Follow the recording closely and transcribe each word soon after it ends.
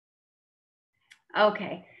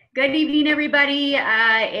Okay. Good evening, everybody.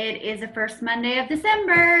 It is the first Monday of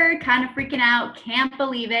December. Kind of freaking out. Can't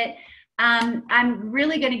believe it. I'm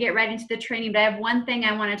really going to get right into the training, but I have one thing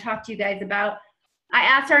I want to talk to you guys about. I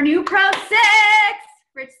asked our new Pro 6,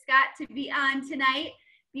 Rich Scott, to be on tonight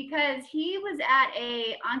because he was at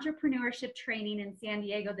a entrepreneurship training in San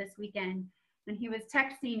Diego this weekend, and he was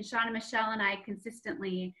texting Shauna Michelle and I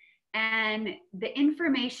consistently. And the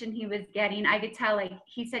information he was getting, I could tell, like,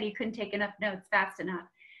 he said he couldn't take enough notes fast enough.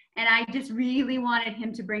 And I just really wanted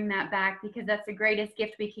him to bring that back because that's the greatest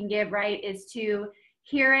gift we can give, right? Is to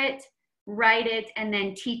hear it, write it, and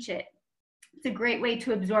then teach it. It's a great way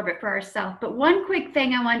to absorb it for ourselves. But one quick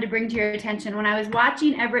thing I wanted to bring to your attention, when I was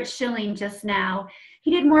watching Everett Schilling just now,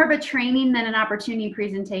 he did more of a training than an opportunity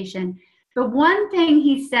presentation. But one thing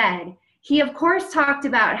he said, he of course talked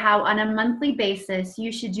about how on a monthly basis,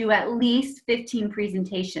 you should do at least 15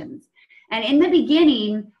 presentations. And in the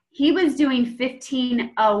beginning, he was doing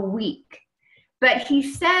 15 a week. But he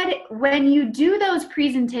said when you do those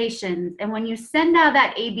presentations and when you send out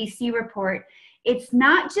that ABC report, it's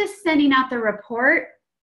not just sending out the report,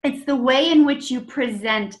 it's the way in which you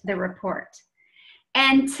present the report.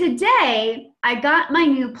 And today, I got my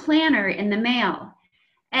new planner in the mail.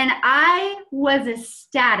 And I was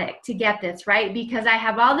ecstatic to get this, right? Because I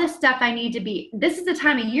have all this stuff I need to be, this is the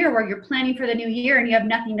time of year where you're planning for the new year and you have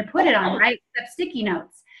nothing to put it on, right? Except sticky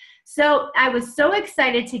notes. So I was so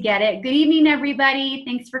excited to get it. Good evening, everybody.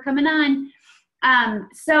 Thanks for coming on.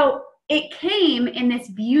 So it came in this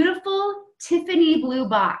beautiful Tiffany blue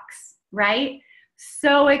box, right?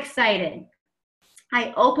 So excited.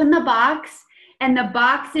 I opened the box and the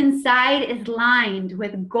box inside is lined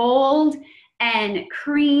with gold and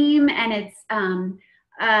cream, and it's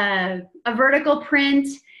a vertical print,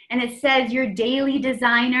 and it says your daily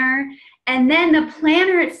designer. And then the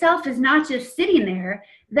planner itself is not just sitting there.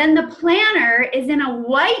 Then the planner is in a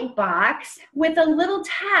white box with a little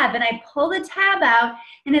tab, and I pull the tab out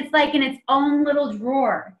and it's like in its own little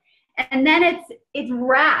drawer. And then it's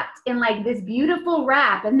wrapped in like this beautiful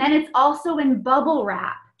wrap, and then it's also in bubble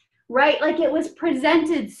wrap, right? Like it was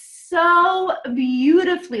presented so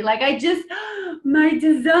beautifully. Like my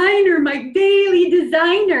designer, my daily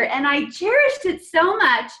designer. And I cherished it so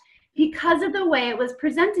much because of the way it was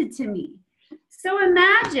presented to me. So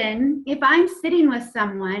imagine if I'm sitting with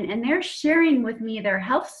someone and they're sharing with me their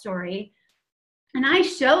health story, and I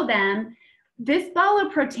show them this ball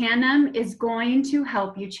of Protandim is going to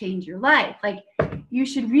help you change your life. Like, you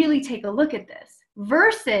should really take a look at this.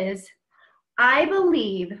 Versus, I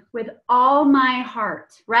believe with all my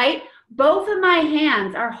heart, right? Both of my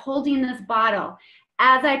hands are holding this bottle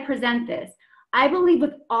as I present this. I believe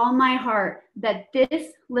with all my heart that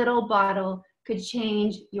this little bottle could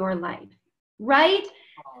change your life, right?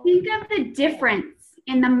 Think of the difference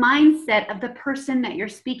in the mindset of the person that you're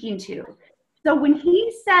speaking to. So when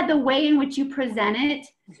he said the way in which you present it,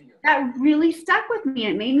 that really stuck with me.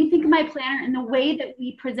 It made me think of my planner and the way that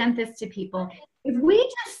we present this to people. If we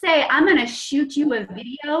just say, I'm going to shoot you a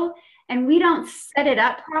video and we don't set it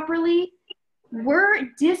up properly, we're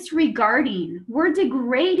disregarding, we're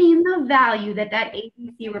degrading the value that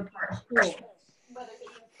ABC report holds.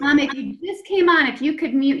 If you just came on, if you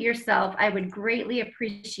could mute yourself, I would greatly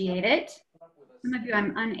appreciate it. Some of you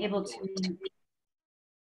I'm unable to mute.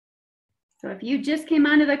 So if you just came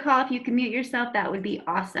onto the call, if you can mute yourself, that would be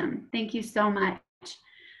awesome. Thank you so much.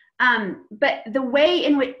 But the way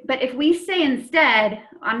in which, but if we say instead,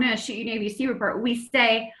 I'm going to shoot you an ABC report, we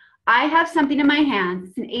say, I have something in my hands.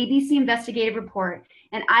 It's an ABC investigative report.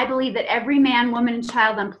 And I believe that every man, woman, and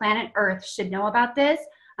child on planet Earth should know about this.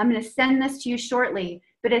 I'm going to send this to you shortly,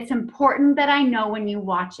 but it's important that I know when you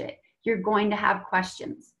watch it. You're going to have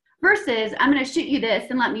questions. Versus, I'm going to shoot you this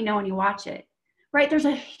and let me know when you watch it. Right? There's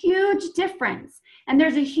a huge difference. And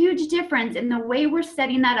there's a huge difference in the way we're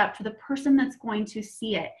setting that up for the person that's going to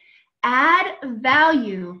see it. Add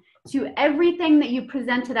value to everything that you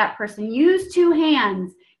present to that person. Use two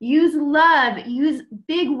hands. Use love. Use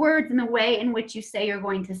big words in the way in which you say you're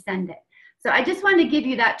going to send it. So I just wanted to give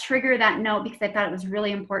you that trigger, that note, because I thought it was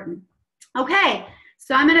really important. Okay,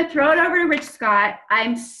 so I'm going to throw it over to Rich Scott.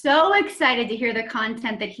 I'm so excited to hear the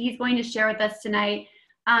content that he's going to share with us tonight.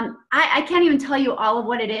 I can't even tell you all of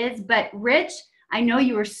what it is, but Rich, I know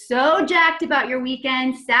you were so jacked about your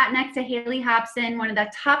weekend, sat next to Haley Hobson, one of the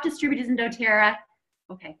top distributors in doTERRA.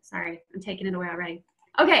 Okay, sorry, I'm taking it away already.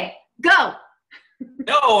 Okay, go.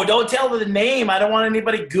 No, don't tell her the name. I don't want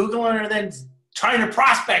anybody Googling her then trying to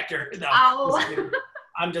prospect her. No, oh.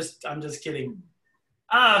 I'm just kidding.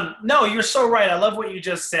 No, you're so right. I love what you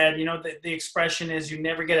just said. You know, the expression is you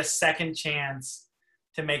never get a second chance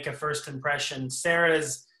to make a first impression.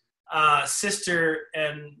 Sarah's sister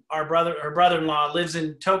and her brother-in-law lives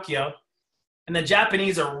in Tokyo, and the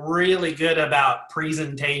Japanese are really good about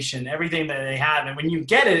presentation, everything that they have. And when you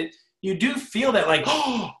get it, you do feel that like,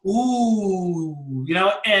 oh, ooh, you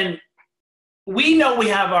know, and we know we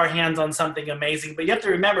have our hands on something amazing, but you have to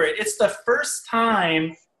remember it's the first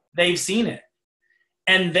time they've seen it.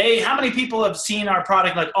 And how many people have seen our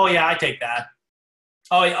product like, oh yeah, I take that.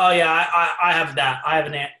 Oh yeah, I have that. I have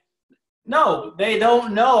an ant. No, they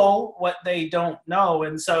don't know what they don't know.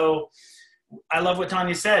 And so I love what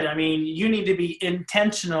Tanya said. I mean, you need to be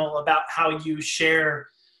intentional about how you share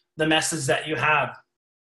the message that you have.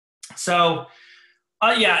 So,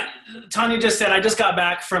 yeah, Tanya just said, I just got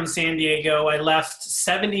back from San Diego. I left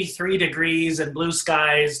 73 degrees and blue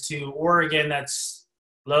skies to Oregon. That's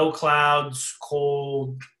low clouds,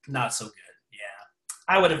 cold, not so good. Yeah,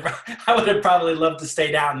 I would have probably loved to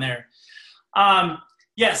stay down there.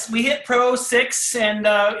 Yes, we hit Pro 6, and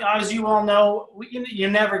as you all know, you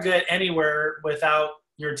never get anywhere without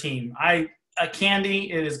your team.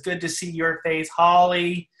 Candy, it is good to see your face.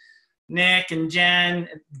 Holly, Nick, and Jen.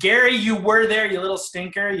 Gary, you were there, you little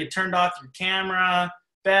stinker. You turned off your camera.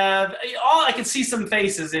 Bev, I can see some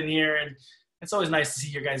faces in here, and it's always nice to see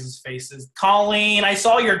your guys' faces. Colleen, I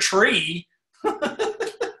saw your tree.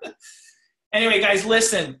 Anyway, guys,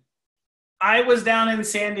 listen. I was down in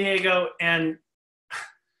San Diego, and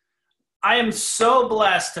I am so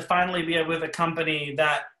blessed to finally be with a company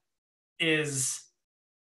that is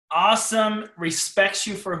awesome, respects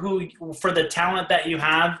you for the talent that you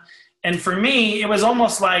have. And for me, it was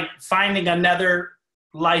almost like finding another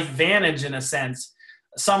life vantage in a sense,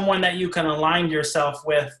 someone that you can align yourself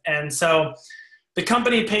with. And so the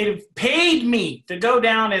company paid me to go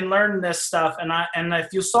down and learn this stuff. And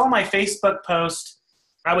if you saw my Facebook post,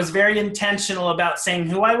 I was very intentional about saying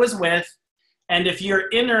who I was with. And if you're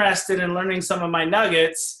interested in learning some of my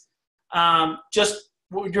nuggets, just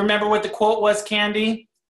remember what the quote was, Candy?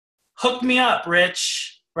 Hook me up,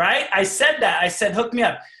 Rich, right? I said that. I said, hook me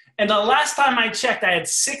up. And the last time I checked, I had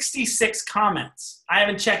 66 comments. I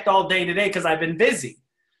haven't checked all day today because I've been busy.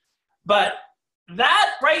 But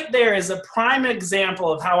that right there is a prime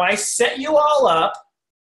example of how I set you all up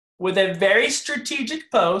with a very strategic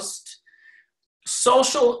post.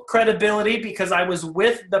 Social credibility, because I was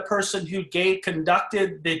with the person who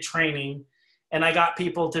conducted the training, and I got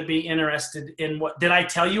people to be interested in what. Did I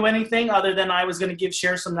tell you anything other than I was going to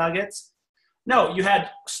share some nuggets? No, you had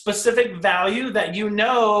specific value that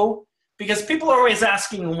because people are always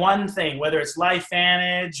asking one thing, whether it's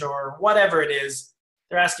LifeVantage or whatever it is,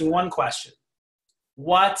 they're asking one question.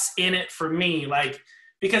 What's in it for me?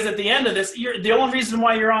 Because at the end of this, the only reason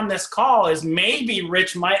why you're on this call is maybe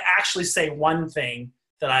Rich might actually say one thing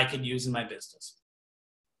that I could use in my business.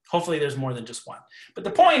 Hopefully there's more than just one. But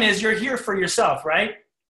the point is you're here for yourself, right?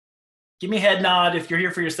 Give me a head nod if you're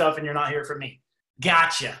here for yourself and you're not here for me.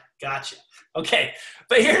 Gotcha. Okay,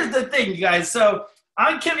 but here's the thing, you guys. So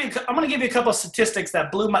I'm going to give you a couple of statistics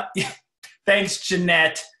that blew my – thanks,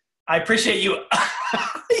 Jeanette. I appreciate you.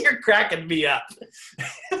 You're cracking me up.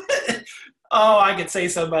 Oh, I could say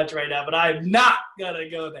so much right now, but I'm not going to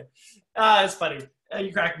go there. It's funny.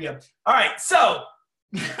 You crack me up. All right, so.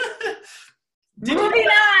 Moving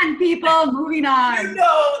on, people. Moving on.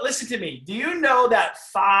 Listen to me. Do you know that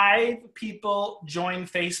 5 people join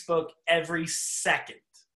Facebook every second?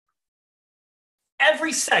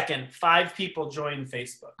 Every second, 5 people join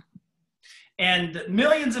Facebook. And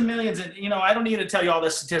millions and millions, and I don't need to tell you all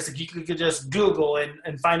the statistics. You could just Google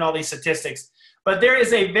and find all these statistics. But there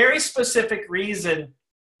is a very specific reason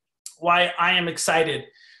why I am excited.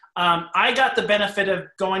 I got the benefit of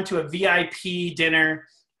going to a VIP dinner,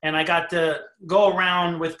 and I got to go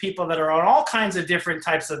around with people that are on all kinds of different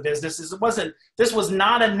types of businesses. This was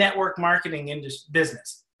not a network marketing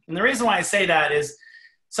business. And the reason why I say that is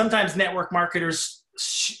sometimes network marketers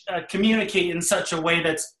communicate in such a way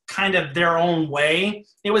that's kind of their own way.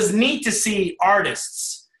 It was neat to see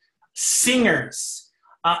artists, singers,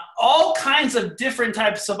 all kinds of different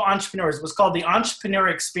types of entrepreneurs. It was called the Entrepreneur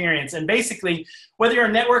Experience. And basically, whether you're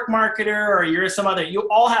a network marketer or you're some other, you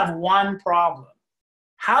all have one problem.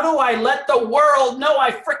 How do I let the world know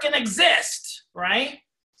I freaking exist, right?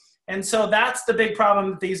 And so that's the big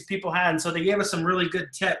problem that these people had. And so they gave us some really good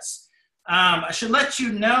tips. I should let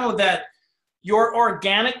you know that your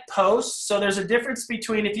organic posts, so there's a difference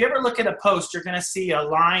between, if you ever look at a post, you're going to see a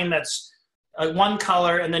line that's one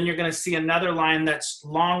color, and then you're going to see another line that's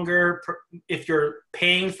longer. If you're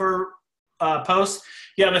paying for posts,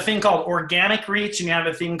 you have a thing called organic reach, and you have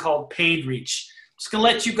a thing called paid reach. Just going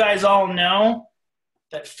to let you guys all know,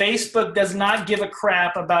 that Facebook does not give a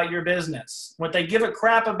crap about your business. What they give a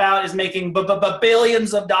crap about is making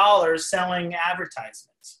billions of dollars selling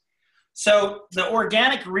advertisements. So the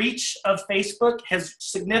organic reach of Facebook has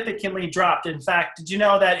significantly dropped. In fact, did you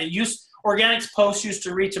know that organic posts used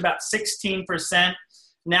to reach about 16%.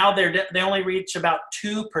 Now they only reach about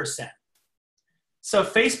 2%. So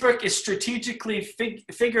Facebook is strategically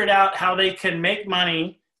figured out how they can make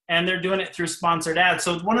money, and they're doing it through sponsored ads.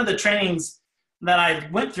 So one of the trainings that I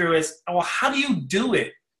went through is, well, how do you do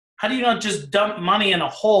it? How do you not just dump money in a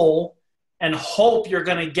hole and hope you're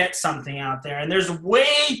going to get something out there? And there's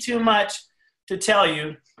way too much to tell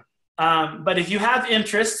you. But if you have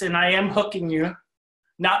interest, and I am hooking you,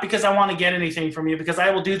 not because I want to get anything from you, because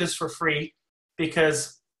I will do this for free,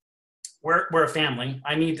 because we're a family.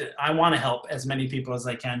 I want to help as many people as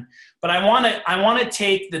I can. But I want to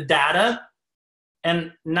take the data,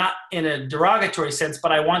 and not in a derogatory sense,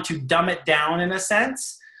 but I want to dumb it down in a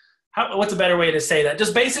sense. What's a better way to say that?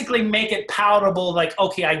 Just basically make it palatable, like,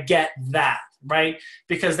 okay, I get that, right?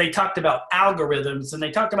 Because they talked about algorithms, and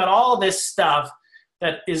they talked about all this stuff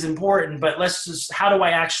that is important, but how do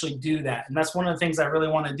I actually do that? And that's one of the things I really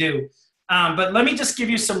want to do. But let me just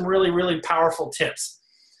give you some really, really powerful tips.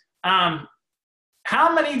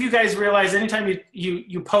 How many of you guys realize anytime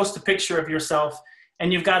you post a picture of yourself,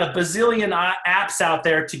 and you've got a bazillion apps out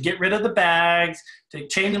there to get rid of the bags, to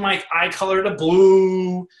change my eye color to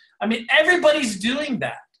blue? I mean, everybody's doing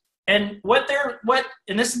that. And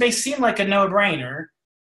and this may seem like a no-brainer,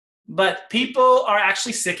 but people are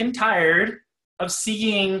actually sick and tired of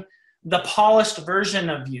seeing the polished version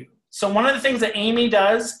of you. So one of the things that Amy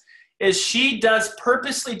does is she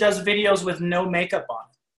purposely does videos with no makeup on.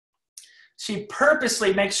 She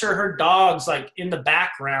purposely makes sure her dog's like in the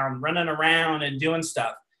background, running around and doing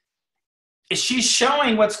stuff. She's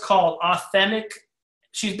showing what's called authentic.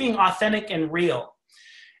 She's being authentic and real.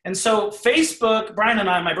 And so Facebook, Brian and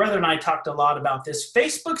I, my brother and I talked a lot about this.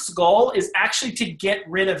 Facebook's goal is actually to get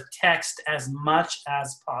rid of text as much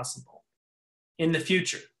as possible in the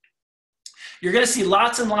future. You're going to see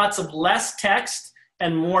lots and lots of less text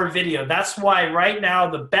and more video. That's why right now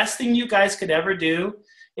the best thing you guys could ever do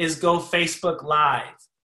is go Facebook Live.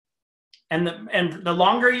 And the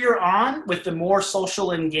longer you're on, with the more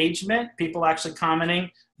social engagement, people actually commenting,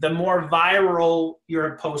 the more viral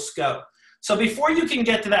your posts go. So before you can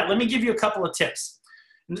get to that, let me give you a couple of tips.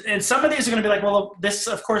 And some of these are going to be like, well, this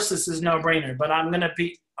is no-brainer, but I'm going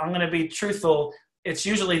to be truthful. It's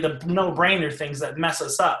usually the no-brainer things that mess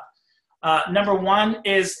us up. Number one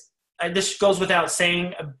is, this goes without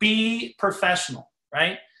saying, be professional,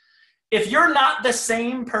 right? If you're not the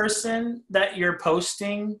same person that you're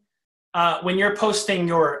posting, when you're posting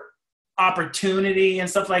your opportunity and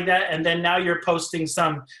stuff like that, and then now you're posting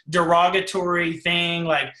some derogatory thing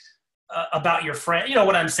like about your friend, you know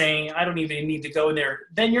what I'm saying? I don't even need to go there.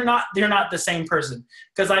 Then you're not the same person.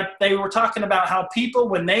 Because they were talking about how people,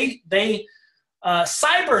 when they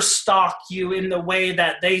cyber stalk you in the way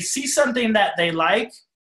that they see something that they like,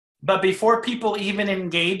 but before people even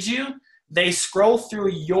engage you, they scroll through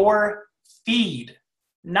your feed,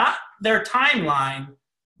 not their timeline,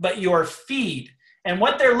 but your feed. And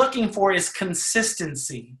what they're looking for is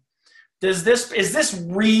consistency. Is this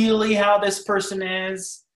really how this person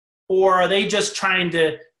is? Or are they just trying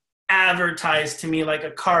to advertise to me like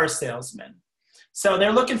a car salesman? So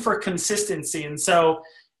they're looking for consistency. And so,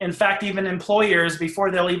 in fact, even employers,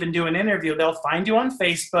 before they'll even do an interview, they'll find you on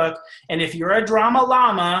Facebook. And if you're a drama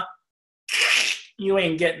llama, you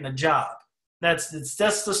ain't getting the job. That's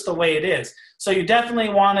just the way it is. So you definitely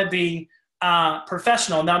want to be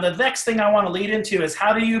professional. Now, the next thing I want to lead into is,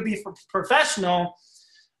 how do you be professional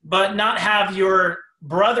but not have your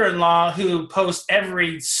brother-in-law who posts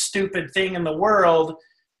every stupid thing in the world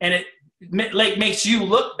and it makes you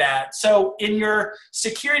look bad? So in your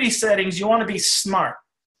security settings, you want to be smart.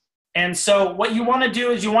 And so what you want to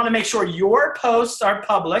do is you want to make sure your posts are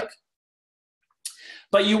public,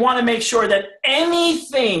 but you want to make sure that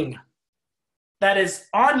anything that is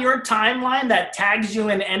on your timeline that tags you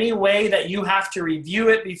in any way, that you have to review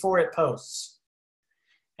it before it posts.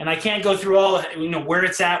 And I can't go through all, where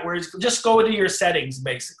it's at, just go to your settings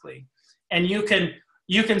basically. And you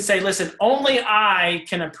can say, listen, only I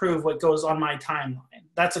can approve what goes on my timeline.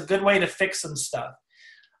 That's a good way to fix some stuff.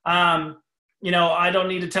 I don't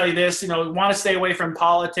need to tell you this, want to stay away from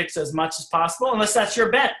politics as much as possible, unless that's your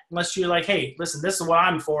bet, unless you're like, hey, listen, this is what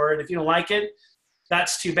I'm for. And if you don't like it,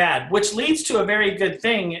 that's too bad. Which leads to a very good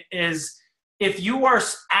thing is, if you are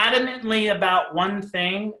adamantly about one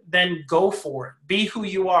thing, then go for it. Be who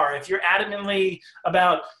you are. If you're adamantly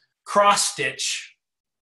about cross stitch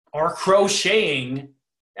or crocheting,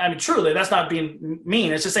 I mean, truly, that's not being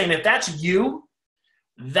mean. It's just saying if that's you,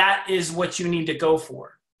 that is what you need to go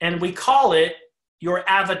for. And we call it your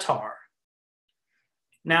avatar.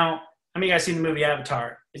 Now, how many of you guys seen the movie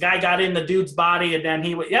Avatar? The guy got in the dude's body, and then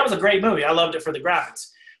that was a great movie. I loved it for the graphics.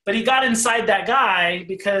 But he got inside that guy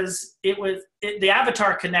because the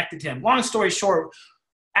avatar connected him. Long story short,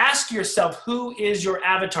 ask yourself, who is your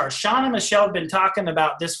avatar? Sean and Michelle have been talking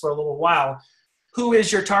about this for a little while. Who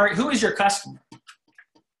is your target? Who is your customer?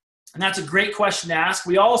 And that's a great question to ask.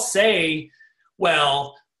 We all say,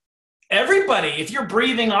 well, everybody, if you're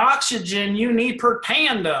breathing oxygen, you need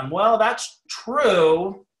perpandum. Well, that's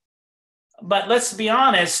true. But let's be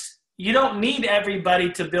honest, you don't need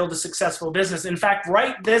everybody to build a successful business. In fact,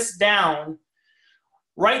 write this down.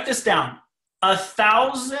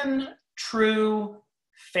 1,000 true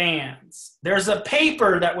fans. There's a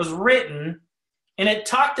paper that was written, and it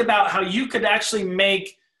talked about how you could actually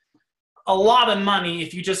make a lot of money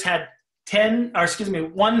if you just had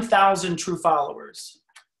 1,000 true followers.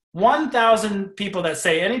 1,000 people that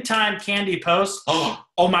say anytime Candy posts,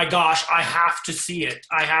 oh my gosh, I have to see it.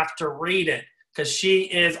 I have to read it because she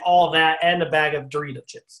is all that and a bag of Dorito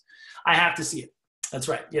chips. I have to see it. That's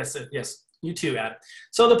right. Yes. You too, Adam.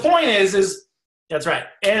 So the point is that's right.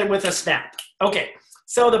 And with a snap. Okay.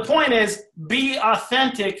 So the point is, be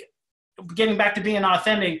authentic. Getting back to being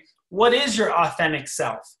authentic. What is your authentic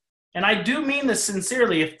self? And I do mean this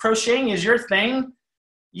sincerely. If crocheting is your thing,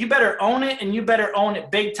 you better own it, and you better own it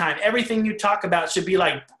big time. Everything you talk about should be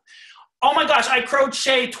like, oh my gosh, I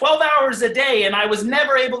crochet 12 hours a day, and I was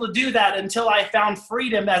never able to do that until I found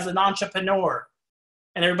freedom as an entrepreneur.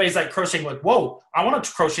 And everybody's like crocheting, like, whoa, I want to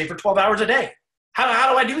crochet for 12 hours a day.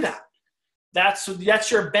 How do I do that? That's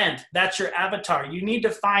your bent. That's your avatar. You need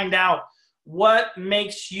to find out what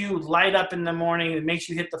makes you light up in the morning and makes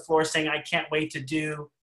you hit the floor saying, I can't wait to do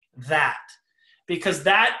that. Because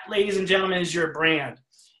that, ladies and gentlemen, is your brand.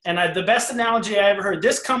 And the best analogy I ever heard,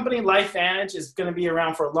 this company, LifeVantage, is going to be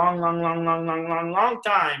around for a long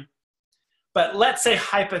time. But let's say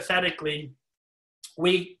hypothetically,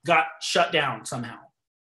 we got shut down somehow.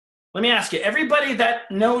 Let me ask you, everybody that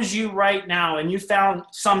knows you right now and you found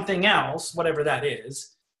something else, whatever that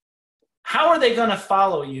is, how are they going to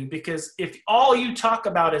follow you? Because if all you talk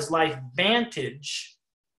about is LifeVantage,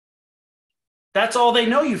 that's all they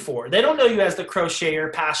know you for. They don't know you as the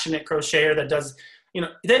crocheter, passionate crocheter that does,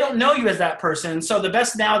 they don't know you as that person. So the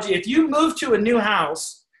best analogy, if you move to a new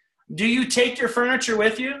house, do you take your furniture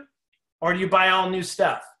with you, or do you buy all new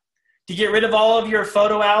stuff? Do you get rid of all of your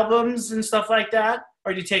photo albums and stuff like that,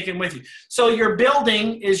 or do you take them with you? So your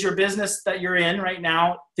building is your business that you're in right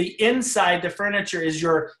now. The inside, the furniture, is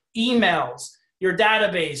your emails, your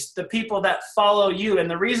database, the people that follow you. And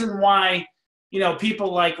the reason why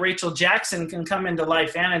people like Rachel Jackson can come into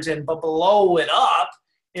LifeVantage and blow it up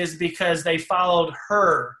is because they followed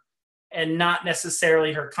her and not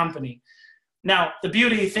necessarily her company. Now, the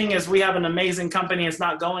beauty thing is we have an amazing company. It's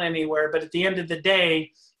not going anywhere. But at the end of the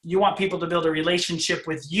day, you want people to build a relationship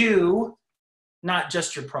with you, not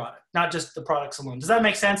just your product, not just the products alone. Does that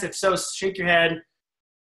make sense? If so, shake your head.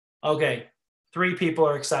 Okay, 3 people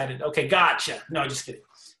are excited. Okay, gotcha. No, just kidding.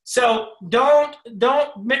 So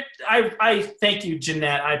I thank you,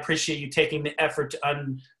 Jeanette. I appreciate you taking the effort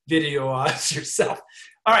to unvideoize yourself.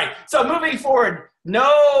 All right, so moving forward,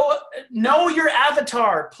 know your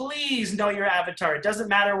avatar. Please know your avatar. It doesn't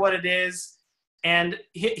matter what it is. And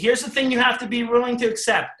here's the thing you have to be willing to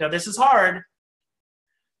accept. Now, this is hard.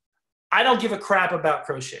 I don't give a crap about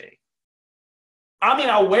crochet. I mean,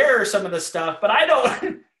 I'll wear some of the stuff, but I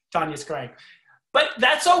don't. Tanya's crying. But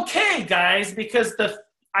that's okay, guys, because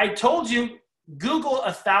I told you, Google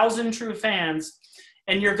 1,000 true fans,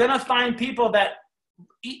 and you're going to find people that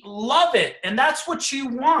love it. And that's what you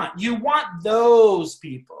want. You want those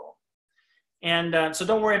people. And so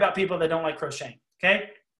don't worry about people that don't like crocheting, okay?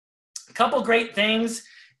 A couple great things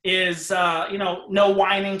is, no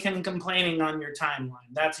whining and complaining on your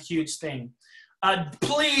timeline. That's a huge thing.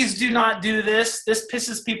 Please do not do this. This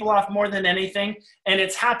pisses people off more than anything, and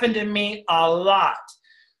it's happened to me a lot.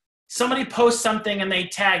 Somebody posts something and they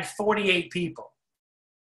tag 48 people.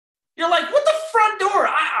 You're like, what the front door?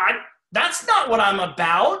 That's not what I'm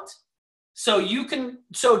about. So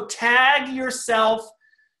tag yourself.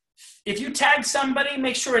 If you tag somebody,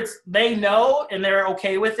 make sure they know and they're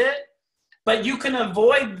okay with it. But you can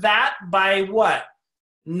avoid that by what?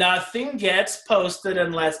 Nothing gets posted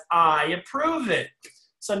unless I approve it.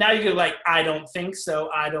 So now you go like, I don't think so.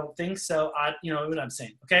 I don't think so. You know what I'm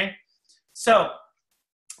saying, okay? So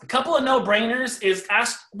a couple of no-brainers is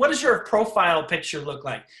ask, what does your profile picture look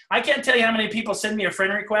like? I can't tell you how many people send me a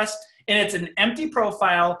friend request, and it's an empty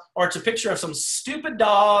profile, or it's a picture of some stupid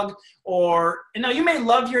dog, or, you know, you may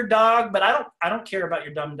love your dog, but I don't care about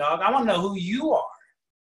your dumb dog. I want to know who you are.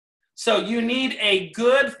 So you need a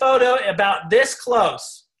good photo about this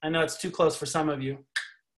close. I know it's too close for some of you.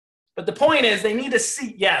 But the point is, they need to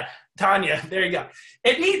see, yeah, Tanya, there you go.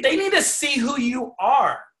 They need to see who you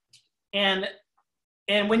are. And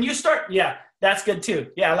when you start, yeah, that's good too.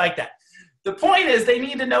 Yeah, I like that. The point is, they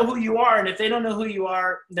need to know who you are. And if they don't know who you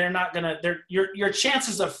are, they're not going to, your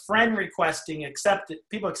chances of friend requesting,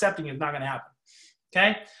 people accepting you is not going to happen.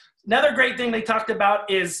 Okay. Another great thing they talked about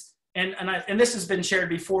is, and this has been shared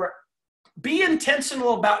before, be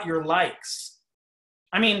intentional about your likes.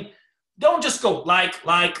 I mean, don't just go like.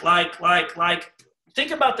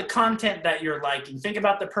 Think about the content that you're liking. Think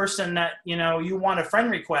about the person that, you know, you want a friend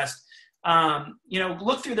request. You know,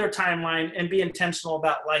 look through their timeline and be intentional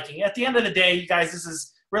about liking. At the end of the day, you guys, this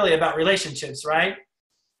is really about relationships, right?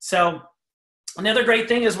 So another great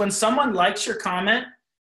thing is when someone likes your comment,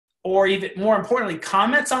 or even more importantly,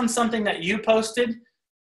 comments on something that you posted,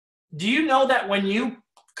 do you know that when you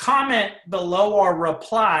comment below or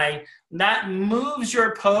reply, that moves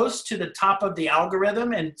your post to the top of the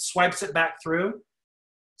algorithm and swipes it back through?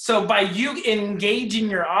 So by you engaging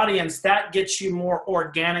your audience, that gets you more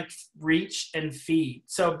organic reach and feed.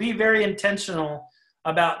 So be very intentional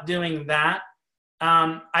about doing that.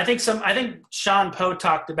 I think Sean Poe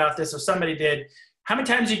talked about this, or somebody did. How many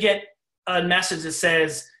times you get a message that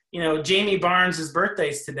says, you know, Jamie Barnes'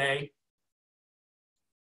 birthday's today?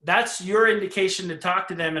 That's your indication to talk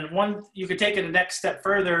to them. And you could take it a next step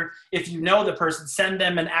further. If you know the person, send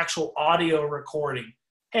them an actual audio recording.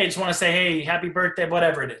 Hey, I just want to say, hey, happy birthday,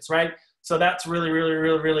 whatever it is, right? So that's really, really,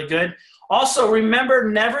 really, really good. Also, remember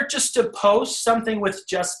never just to post something with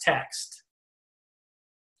just text.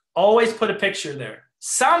 Always put a picture there.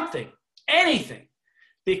 Something, anything,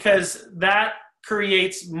 because that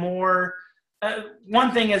creates more.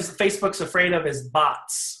 One thing is Facebook's afraid of is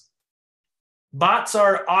bots. Bots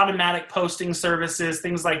are automatic posting services,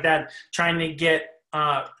 things like that, trying to get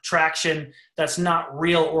traction that's not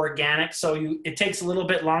real organic. So it takes a little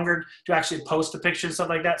bit longer to actually post a picture and stuff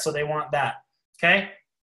like that. So they want that. Okay.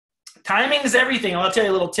 Timing is everything. I'll tell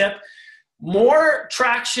you a little tip. More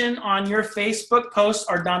traction on your Facebook posts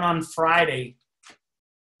are done on Friday.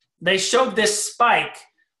 They showed this spike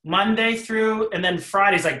Monday through, and then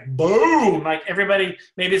Friday's like boom, like everybody,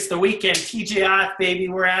 maybe it's the weekend, TGI, baby,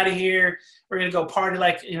 we're out of here. We're going to go party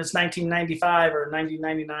like, you know, it's 1995 or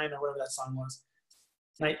 1999 or whatever that song was.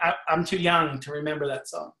 Like, I'm too young to remember that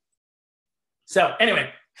song. So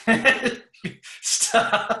anyway,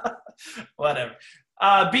 whatever.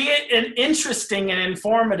 Be interesting and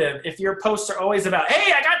informative. If your posts are always about,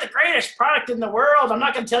 hey, I got the greatest product in the world, I'm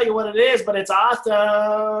not going to tell you what it is, but it's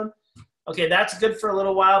awesome. Okay, that's good for a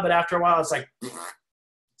little while, but after a while, it's like,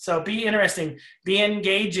 so be interesting, be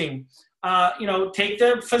engaging. You know, take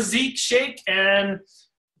the physique shake and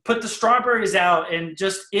put the strawberries out, and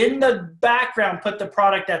just in the background, put the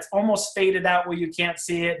product that's almost faded out where you can't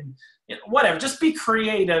see it. And, you know, whatever, just be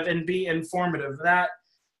creative and be informative. That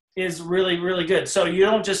is really, really good. So you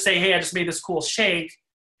don't just say, hey, I just made this cool shake.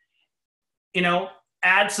 You know,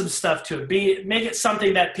 add some stuff to it. Make it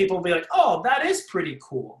something that people will be like, oh, that is pretty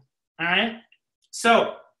cool. All right.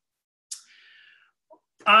 So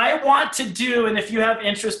I want to do, and if you have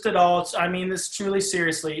interest at all, I mean this truly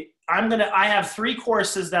seriously, I have 3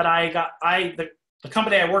 courses that the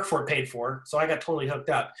company I work for paid for. So I got totally hooked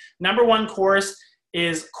up. Number 1 course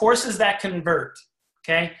is courses that convert.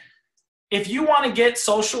 Okay. If you want to get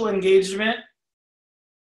social engagement,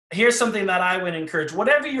 here's something that I would encourage.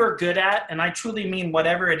 Whatever you're good at, and I truly mean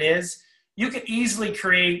whatever it is, you could easily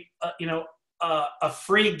create, a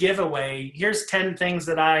free giveaway. Here's 10 things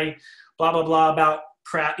that I blah, blah, blah about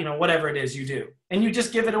crap, whatever it is you do. And you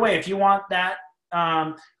just give it away. If you want that,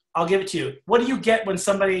 I'll give it to you. What do you get when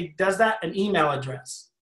somebody does that? An email address.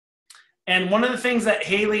 And one of the things that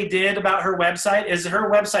Haley did about her website is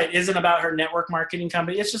her website isn't about her network marketing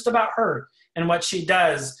company. It's just about her and what she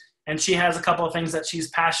does. And she has a couple of things that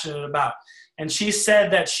she's passionate about. And she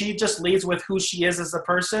said that she just leads with who she is as a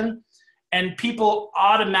person. And people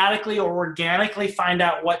automatically or organically find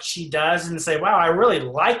out what she does and say, wow, I really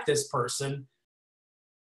like this person.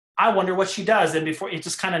 I wonder what she does. And before it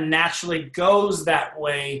just kind of naturally goes that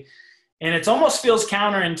way. And it almost feels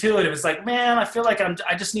counterintuitive. It's like, man, I feel like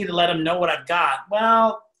I just need to let them know what I've got.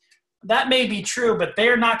 Well, that may be true, but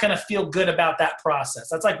they're not going to feel good about that process.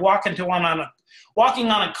 That's like walking on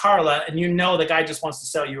a car lot, and the guy just wants to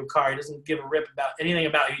sell you a car. He doesn't give a rip about anything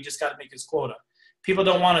about you. You just got to make his quota. People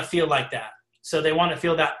don't want to feel like that. So they want to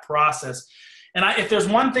feel that process. If there's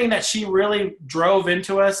one thing that she really drove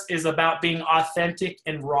into us is about being authentic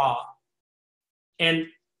and raw. And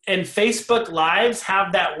Facebook Lives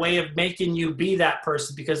have that way of making you be that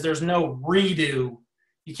person because there's no redo.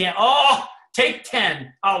 You can't, take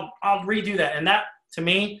 10. I'll redo that. And that, to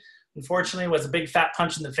me, unfortunately, was a big fat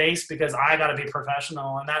punch in the face because I got to be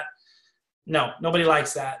professional. And that, no, nobody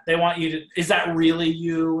likes that. They want you to, is that really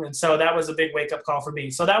you? And so that was a big wake-up call for me.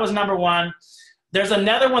 So that was number one. There's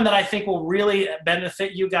another one that I think will really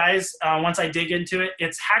benefit you guys once I dig into it.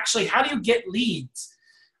 It's actually, how do you get leads?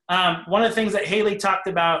 One of the things that Haley talked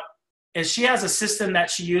about is she has a system that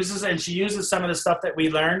she uses, and she uses some of the stuff that we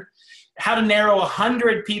learned, how to narrow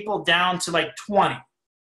 100 people down to like 20.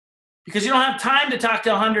 Because you don't have time to talk to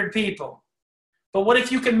 100 people. But what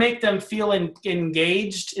if you can make them feel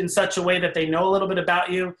engaged in such a way that they know a little bit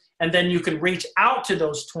about you, and then you can reach out to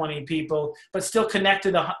those 20 people, but still connect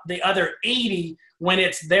to the other 80 when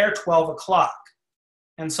it's their 12 o'clock.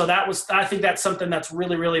 And so I think that's something that's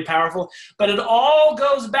really, really powerful. But it all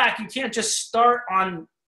goes back. You can't just start on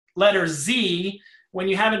letter Z when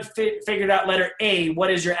you haven't figured out letter A.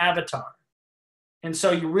 What is your avatar? And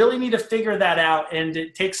so you really need to figure that out, and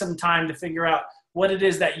it takes some time to figure out what it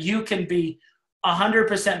is that you can be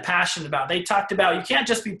 100% passionate about. They talked about you can't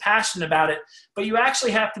just be passionate about it, but you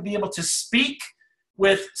actually have to be able to speak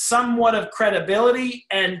with somewhat of credibility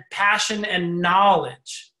and passion and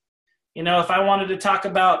knowledge. You know, if I wanted to talk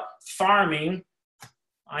about farming,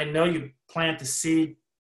 I know you plant the seed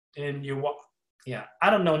and I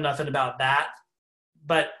don't know nothing about that,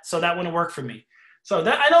 but so that wouldn't work for me. So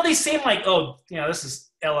I know these seem like, this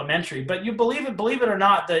is elementary, but you believe it or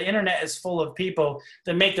not, the internet is full of people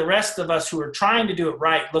that make the rest of us who are trying to do it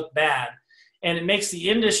right look bad. And it makes the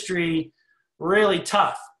industry really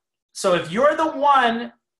tough. So if you're the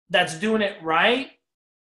one that's doing it right,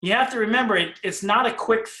 you have to remember it's not a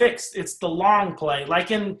quick fix. It's the long play. I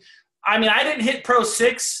didn't hit Pro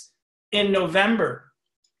 6 in November.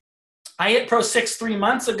 I hit Pro 6 3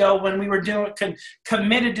 months ago when we were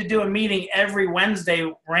committed to do a meeting every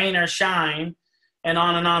Wednesday, rain or shine, and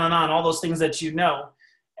on and on and on, all those things that you know.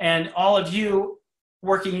 And all of you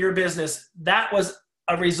working your business, that was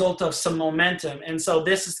a result of some momentum. And so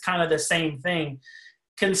this is kind of the same thing.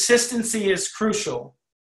 Consistency is crucial.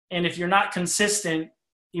 And if you're not consistent,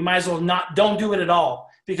 you might as well don't do it at all,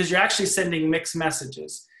 because you're actually sending mixed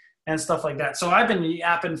messages and stuff like that. So I've been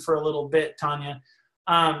yapping for a little bit, Tanya.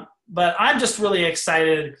 But I'm just really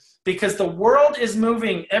excited because the world is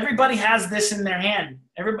moving. Everybody has this in their hand.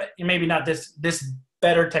 Everybody, maybe not this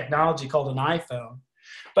better technology called an iPhone,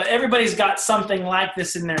 but everybody's got something like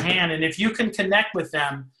this in their hand. And if you can connect with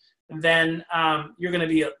them, then you're going to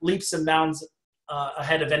be leaps and bounds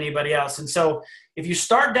ahead of anybody else. And so if you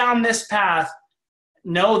start down this path,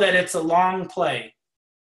 know that it's a long play.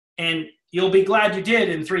 And you'll be glad you did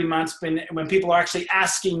in 3 months when people are actually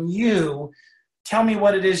asking you, tell me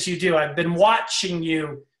what it is you do. I've been watching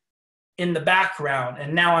you in the background,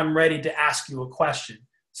 and now I'm ready to ask you a question.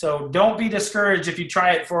 So don't be discouraged if you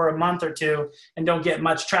try it for a month or two and don't get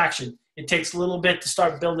much traction. It takes a little bit to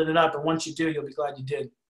start building it up, and once you do, you'll be glad you did.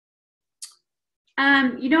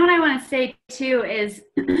 You know what I want to say too is,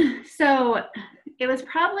 so it was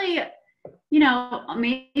probably,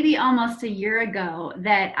 maybe almost a year ago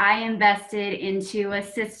that I invested into a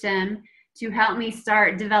system to help me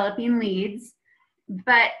start developing leads.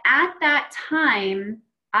 But at that time,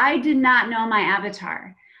 I did not know my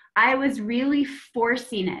avatar. I was really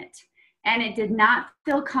forcing it, and it did not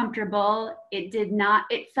feel comfortable.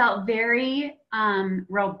 It felt very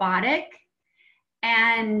robotic,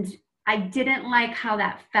 and I didn't like how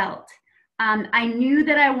that felt. I knew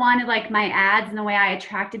that I wanted my ads and the way I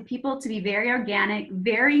attracted people to be very organic,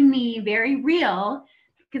 very me, very real,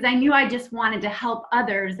 because I knew I just wanted to help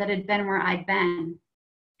others that had been where I'd been.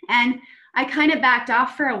 And I kind of backed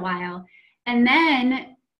off for a while. And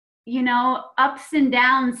then, ups and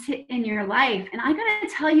downs hit in your life. And I got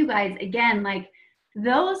to tell you guys again,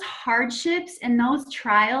 those hardships and those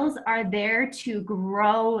trials are there to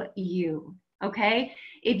grow you. Okay.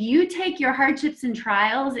 If you take your hardships and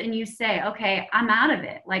trials and you say, okay, I'm out of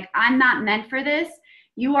it, I'm not meant for this,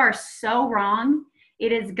 you are so wrong.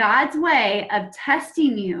 It is God's way of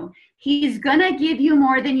testing you. He's going to give you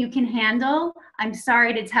more than you can handle. I'm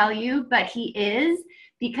sorry to tell you, but he is,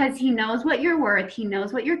 because he knows what you're worth. He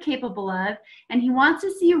knows what you're capable of. And he wants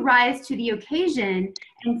to see you rise to the occasion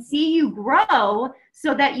and see you grow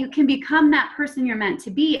so that you can become that person you're meant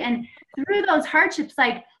to be. And through those hardships,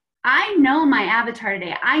 I know my avatar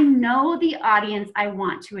today. I know the audience I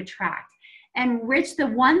want to attract. And Rich, the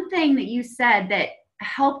one thing that you said that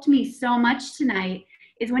helped me so much tonight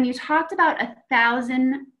is when you talked about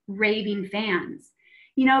 1,000 raving fans,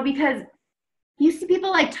 you know, because you see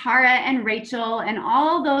people like Tara and Rachel and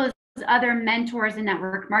all those other mentors in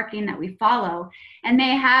network marketing that we follow, and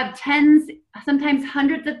they have tens, sometimes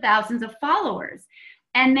hundreds of thousands of followers,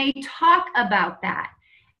 and they talk about that.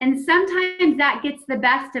 And sometimes that gets the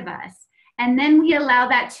best of us. And then we allow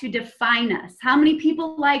that to define us. How many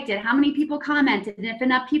people liked it? How many people commented? And if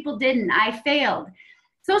enough people didn't, I failed.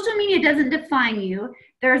 Social media doesn't define you.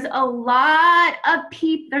 There's a lot of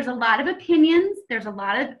there's a lot of opinions. There's a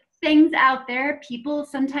lot of things out there. People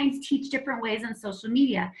sometimes teach different ways on social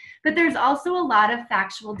media, but there's also a lot of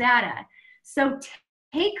factual data. So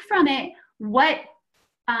take from it what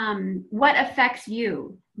affects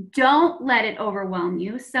you. Don't let it overwhelm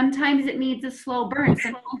you. Sometimes it needs a slow burn.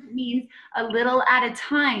 Sometimes it means a little at a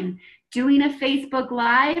time. Doing a Facebook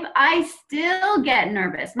Live, I still get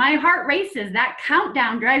nervous. My heart races. That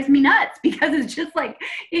countdown drives me nuts because it's just like,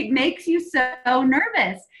 it makes you so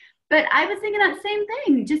nervous. But I was thinking that same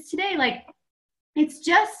thing just today. Like, it's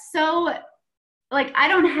just so, like, I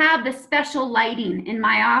don't have the special lighting in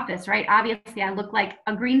my office, right? Obviously, I look like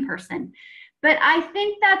a green person. But I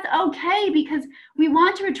think that's okay because we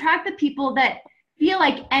want to attract the people that feel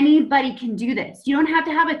like anybody can do this. You don't have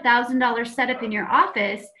to have $1,000 setup in your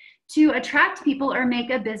office to attract people or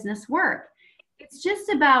make a business work. It's just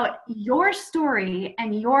about your story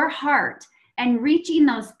and your heart and reaching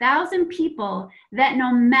those 1,000 people that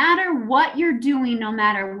no matter what you're doing, no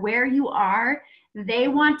matter where you are, they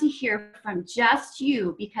want to hear from just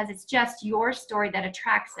you because it's just your story that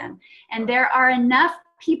attracts them. And there are enough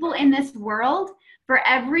people in this world for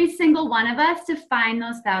every single one of us to find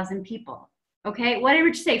those 1,000 people. Okay, what did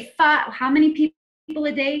Rich say? How many people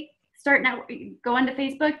a day start now go onto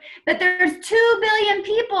Facebook? But there's 2 billion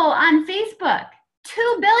people on Facebook.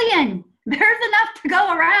 2 billion. There's enough to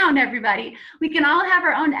go around, everybody. We can all have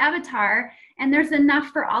our own avatar, and there's enough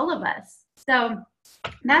for all of us. So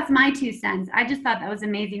that's my 2 cents. I just thought that was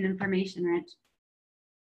amazing information, Rich.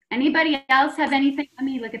 Anybody else have anything? Let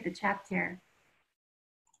me look at the chat here.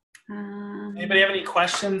 Anybody have any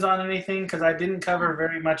questions on anything? Because I didn't cover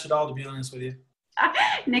very much at all, to be honest with you.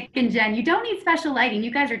 Nick and Jen, you don't need special lighting.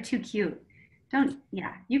 You guys are too cute.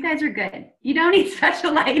 You guys are good. You don't need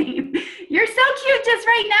special lighting. You're so cute just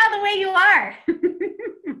right now the way you are.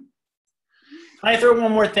 Can I throw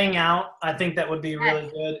one more thing out? I think that would be really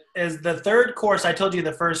good. Is the third course, I told you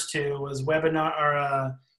the first 2 was webinar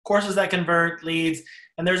or courses that convert leads.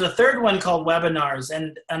 And there's a third one called webinars.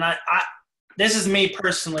 And I this is me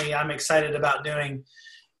personally, I'm excited about doing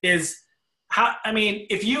is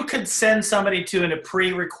if you could send somebody to a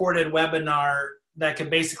pre-recorded webinar that could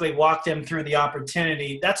basically walk them through the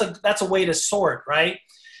opportunity, that's a way to sort, right?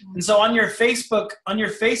 And so on your Facebook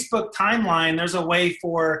timeline, there's a way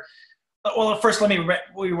for, well, first let me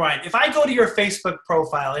rewind. If I go to your Facebook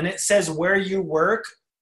profile and it says where you work,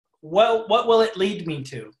 what will it lead me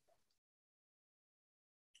to?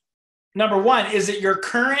 Number 1, is it your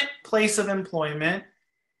current place of employment?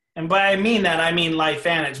 And by I mean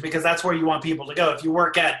LifeVantage, because that's where you want people to go. If you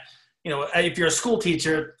work at, if you're a school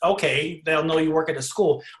teacher, okay, they'll know you work at a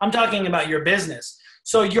school. I'm talking about your business.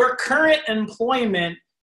 So your current employment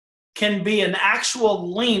can be an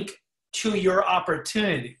actual link to your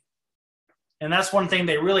opportunity. And that's one thing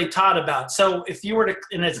they really taught about. So if you were to,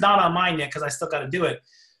 and it's not on mine yet because I still got to do it,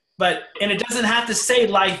 and it doesn't have to say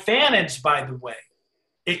LifeVantage, by the way.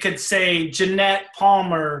 It could say Jeanette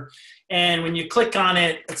Palmer, and when you click on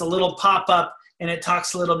it, it's a little pop-up, and it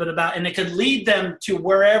talks a little bit about, and it could lead them to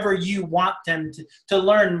wherever you want them to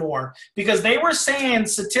learn more. Because they were saying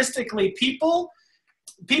statistically, people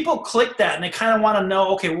click that, and they kind of want to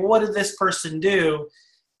know, okay, well, what did this person do?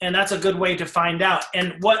 And that's a good way to find out.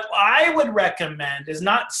 And what I would recommend is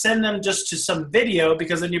not send them just to some video,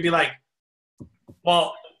 because then you'd be like,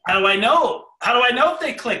 well, how do I know? How do I know if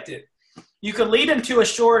they clicked it? You could lead them to a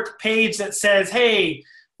short page that says, hey,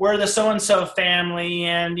 we're the so-and-so family,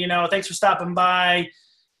 and, thanks for stopping by.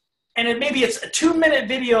 And maybe it's a 2-minute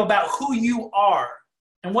video about who you are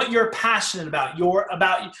and what you're passionate about.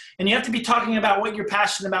 And you have to be talking about what you're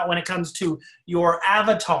passionate about when it comes to your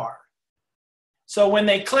avatar. So when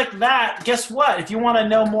they click that, guess what? If you want to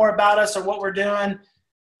know more about us or what we're doing,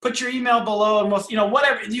 put your email below, and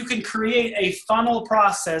whatever. You can create a funnel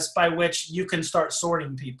process by which you can start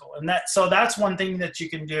sorting people. And that's one thing that you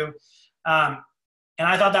can do. And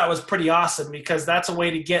I thought that was pretty awesome, because that's a way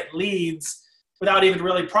to get leads without even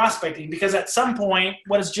really prospecting. Because at some point,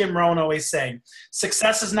 what does Jim Rohn always say?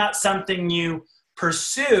 Success is not something you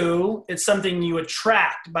pursue, it's something you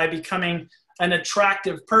attract by becoming an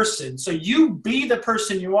attractive person. So you be the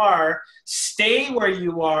person you are, stay where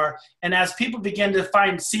you are, and as people begin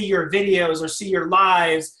to see your videos or see your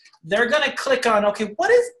lives, they're going to click on, okay,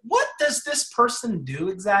 what does this person do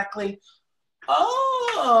exactly?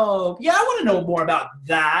 Oh, yeah, I want to know more about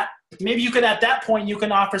that. Maybe you could, at that point, you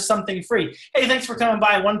can offer something free. Hey, thanks for coming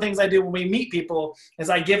by. One of the things I do when we meet people is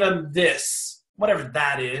I give them this, whatever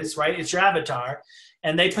that is, right? It's your avatar.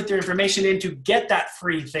 And they put their information in to get that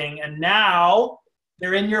free thing. And now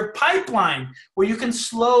they're in your pipeline where you can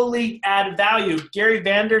slowly add value. Gary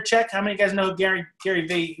Vaynerchuk, how many of you guys know who Gary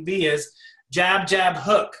V is? Jab, jab,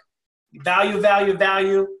 hook. Value, value,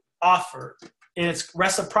 value, offer. And it's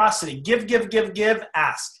reciprocity. Give, give, give, give,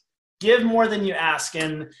 ask. Give more than you ask.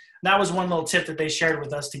 And that was one little tip that they shared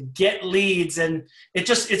with us to get leads. And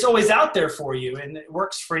it's always out there for you. And it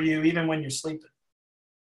works for you even when you're sleeping.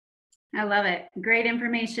 I love it. Great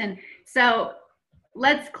information. So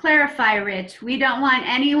let's clarify, Rich. We don't want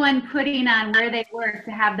anyone putting on where they work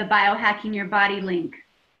to have the biohacking your body link.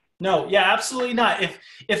 No, yeah, absolutely not.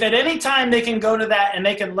 If at any time they can go to that and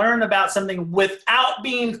they can learn about something without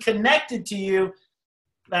being connected to you,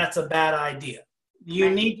 that's a bad idea.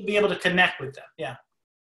 You need to be able to connect with them. Yeah.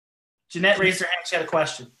 Jeanette raised her hand. She had a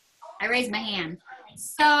question. I raised my hand.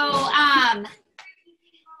 So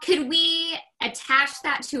could we attach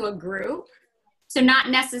that to a group? So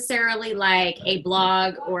not necessarily like a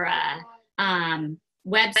blog or a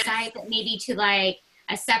website, but maybe to like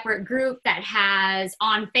a separate group that has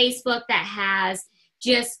on Facebook that has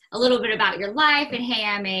just a little bit about your life and, hey,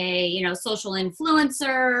 I'm a, social influencer,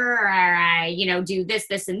 or I, do this,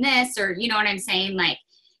 this, and this, or you know what I'm saying? Like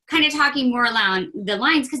kind of talking more along the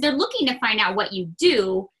lines, because they're looking to find out what you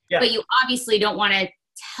do, but you obviously don't want to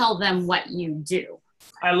tell them what you do.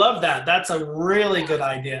 I love that. That's a really good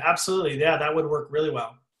idea. Absolutely. Yeah, that would work really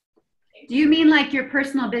well. Do you mean like your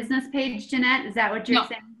personal business page, Jeanette? Is that what you're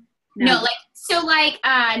saying? No, like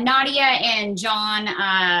Nadia and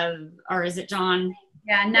John, or is it John?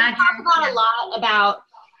 Yeah, Nadia. Talk about a lot about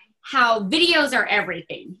how videos are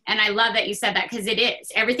everything. And I love that you said that, because it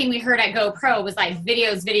is. Everything we heard at GoPro was like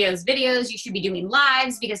videos, videos, videos. You should be doing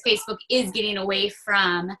lives, because Facebook is getting away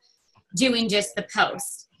from doing just the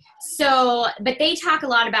post. So, but they talk a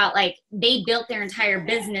lot about like they built their entire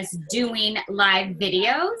business doing live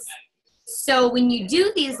videos. So when you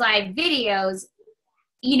do these live videos,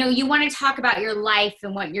 you want to talk about your life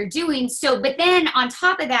and what you're doing. So, but then on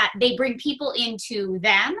top of that, they bring people into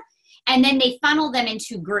them, and then they funnel them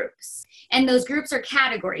into groups. And those groups are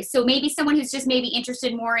categories. So maybe someone who's just maybe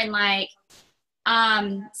interested more in like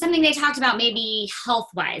something they talked about maybe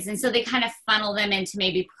health-wise. And so they kind of funnel them into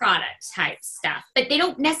maybe product type stuff. But they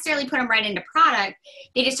don't necessarily put them right into product.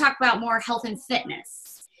 They just talk about more health and fitness.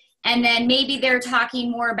 And then maybe they're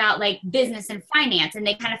talking more about like business and finance, and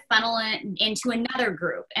they kind of funnel it into another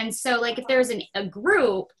group. And so like if there's a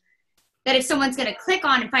group that if someone's going to click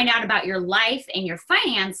on and find out about your life and your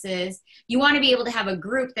finances, you want to be able to have a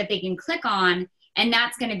group that they can click on. And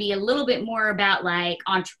that's going to be a little bit more about like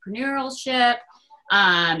entrepreneurship,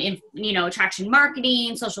 attraction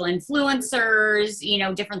marketing, social influencers,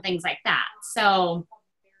 different things like that. So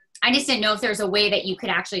I just didn't know if there's a way that you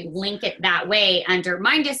could actually link it that way under,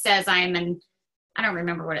 mine just says I don't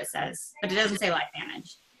remember what it says, but it doesn't say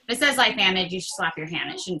LifeVantage. If it says LifeVantage, you should slap your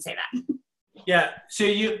hand. It shouldn't say that. Yeah. So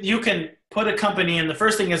you can put a company in. The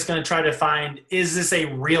first thing it's going to try to find, is this a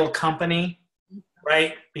real company,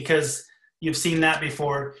 right? Because you've seen that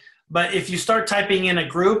before. But if you start typing in a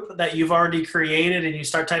group that you've already created and you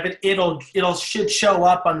start typing, it'll should show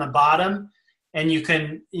up on the bottom. And you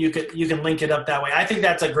can link it up that way. I think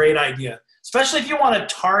that's a great idea, especially if you want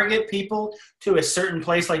to target people to a certain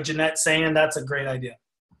place, like Jeanette's saying. That's a great idea.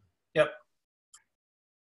 Yep.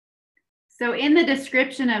 So in the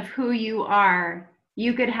description of who you are,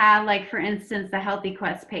 you could have, like, for instance, the Healthy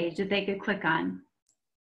Quest page that they could click on.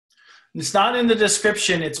 It's not in the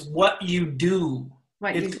description. It's what you do.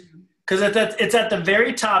 Because it's at the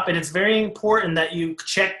very top, and it's very important that you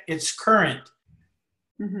check it's current.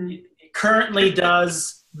 Mm-hmm. Currently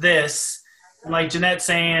does this, like Jeanette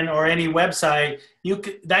saying, or any website,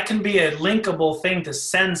 that can be a linkable thing to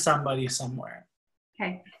send somebody somewhere.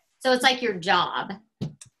 Okay. So it's like your job.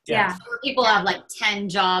 Yeah. So people have like 10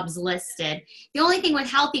 jobs listed. The only thing with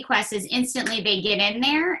Healthy Quest is instantly they get in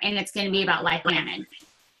there and it's going to be about LifeVantage.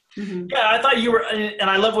 Mm-hmm. Yeah, I thought you were, and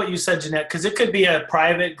I love what you said, Jeanette, because it could be a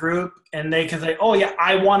private group and they can say, oh yeah,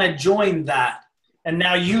 I want to join that. And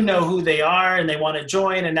now you know who they are and they want to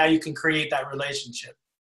join, and now you can create that relationship.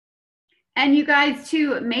 And you guys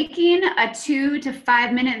too, making a 2 to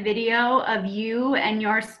 5 minute video of you and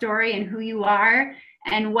your story and who you are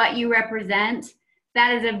and what you represent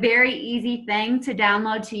that is a very easy thing to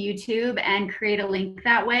download to YouTube and create a link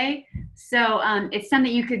that way. So it's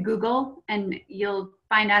something you could Google and you'll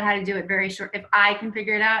find out how to do it very short. If I can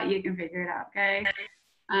figure it out, you can figure it out, okay?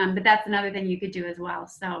 But that's another thing you could do as well.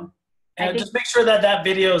 So and just make sure that that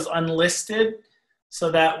video is unlisted,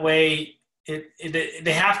 so that way you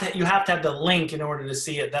have to have the link in order to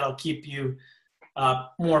see it. That'll keep you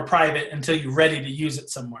more private until you're ready to use it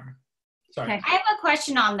somewhere. Sorry. Okay. I have a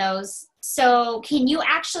question on those. So can you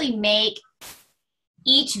actually make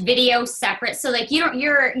each video separate? So like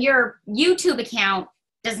your YouTube account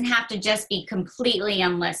doesn't have to just be completely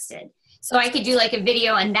unlisted. So I could do like a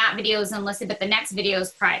video and that video is unlisted, but the next video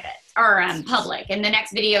is private or public, and the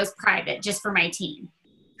next video is private just for my team.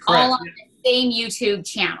 Correct. All on the same YouTube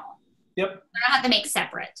channel. Yep. I don't have to make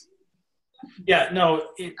separate. Yeah, no,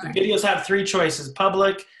 videos have 3 choices: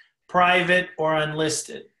 public, private, or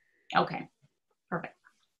unlisted. Okay, perfect.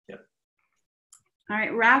 Yep. All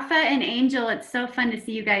right, Rafa and Angel, it's so fun to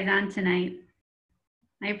see you guys on tonight.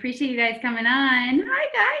 I appreciate you guys coming on. Hi,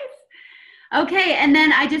 guys. Okay, and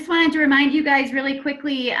then I just wanted to remind you guys really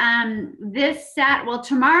quickly, tomorrow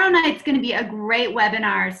night's going to be a great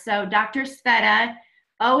webinar. So Dr. Sveta,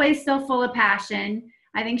 always so full of passion.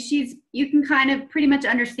 I think you can kind of pretty much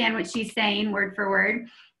understand what she's saying word for word.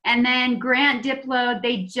 And then Grant Diplo,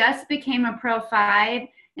 they just became a Pro 5,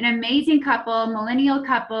 an amazing couple, millennial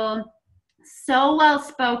couple, so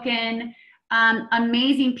well-spoken,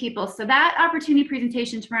 amazing people. So that opportunity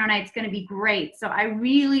presentation tomorrow night is going to be great. So I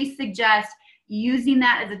really suggest using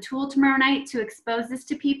that as a tool tomorrow night to expose this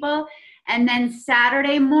to people. And then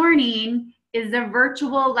Saturday morning is the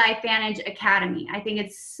Virtual LifeVantage Academy. I think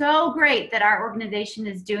it's so great that our organization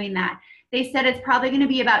is doing that. They said it's probably going to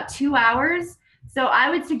be about 2 hours. So I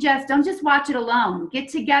would suggest don't just watch it alone. Get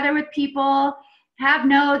together with people, have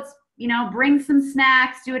notes, bring some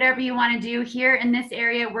snacks, do whatever you want to do. Here in this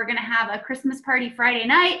area, we're going to have a Christmas party Friday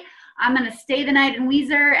night. I'm going to stay the night in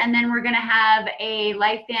Weiser, and then we're going to have a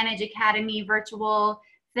LifeVantage Academy virtual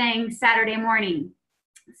thing Saturday morning.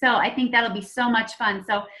 So I think that'll be so much fun.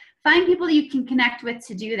 So find people you can connect with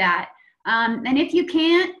to do that. And if you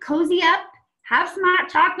can't, cozy up, have some hot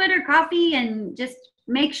chocolate or coffee, and just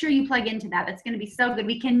make sure you plug into that. That's going to be so good.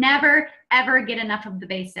 We can never, ever get enough of the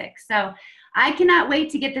basics. So I cannot wait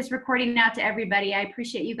to get this recording out to everybody. I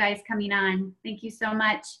appreciate you guys coming on. Thank you so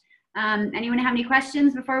much. Anyone have any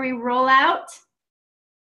questions before we roll out?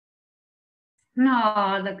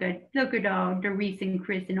 No, look at all Doris and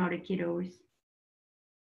Chris and all the kiddos.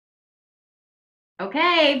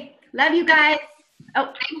 Okay, love you guys. Oh,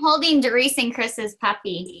 I'm holding Doris and Chris's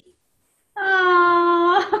puppy.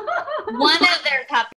 oh. One of their puppies.